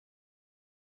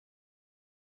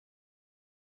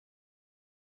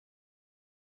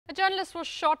A journalist was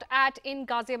shot at in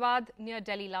Ghaziabad near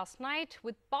Delhi last night,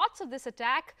 with parts of this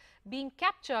attack being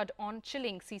captured on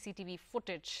chilling CCTV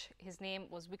footage. His name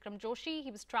was Vikram Joshi.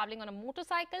 He was traveling on a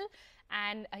motorcycle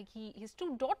and his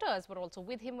two daughters were also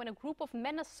with him when a group of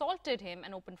men assaulted him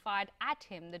and opened fire at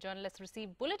him. The journalist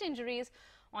received bullet injuries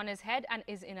on his head and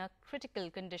is in a critical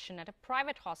condition at a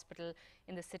private hospital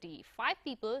in the city. 5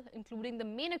 people, including the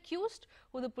main accused,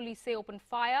 who the police say opened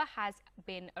fire, has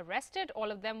been arrested.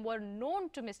 All of them were known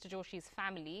to Mr. Joshi's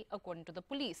family, according to the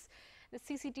police. The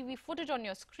CCTV footage on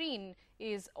your screen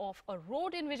is of a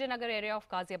road in Vijayanagar area of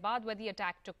Ghaziabad where the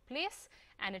attack took place,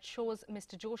 and it shows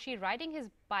Mr. Joshi riding his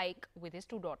bike with his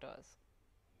two daughters.